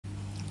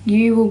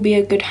You will be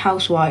a good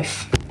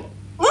housewife.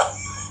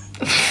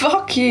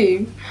 Fuck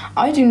you.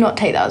 I do not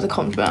take that as a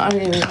compliment. I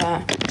don't even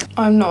care.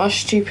 I'm not a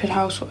stupid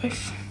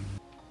housewife.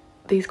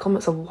 These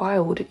comments are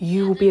wild.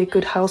 You will be a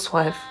good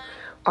housewife.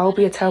 I'll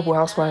be a terrible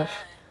housewife.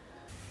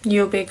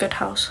 You'll be a good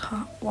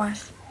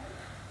housewife.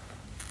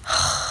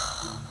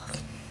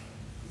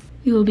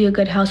 You will be a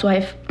good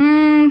housewife.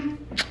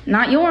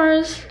 Not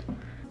yours.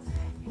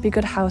 Be a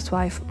good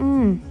housewife.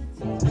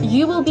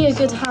 You will be a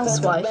good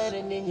housewife.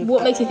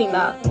 What makes you think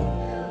that?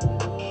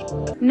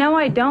 No,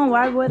 I don't.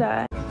 Why would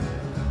I?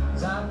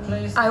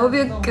 I will be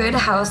a good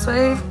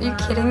housewife? Are you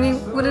kidding me?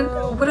 What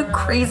a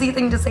crazy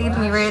thing to say to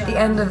me right at the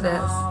end of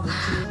this.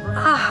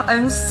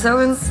 I'm so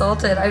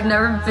insulted. I've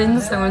never been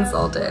so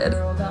insulted.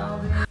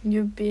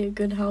 You'd be a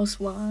good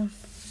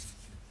housewife.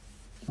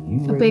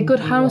 I'd be a good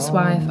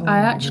housewife. I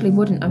actually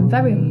wouldn't. I'm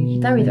very,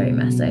 very, very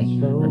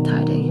messy and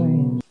tidy.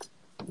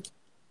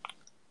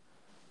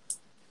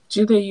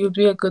 Julia, you'd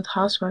be a good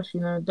housewife,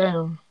 you know,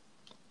 damn.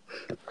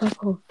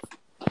 Oh.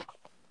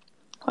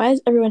 Why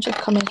is everyone just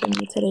coming for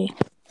me today?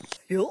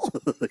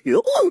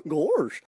 Gosh.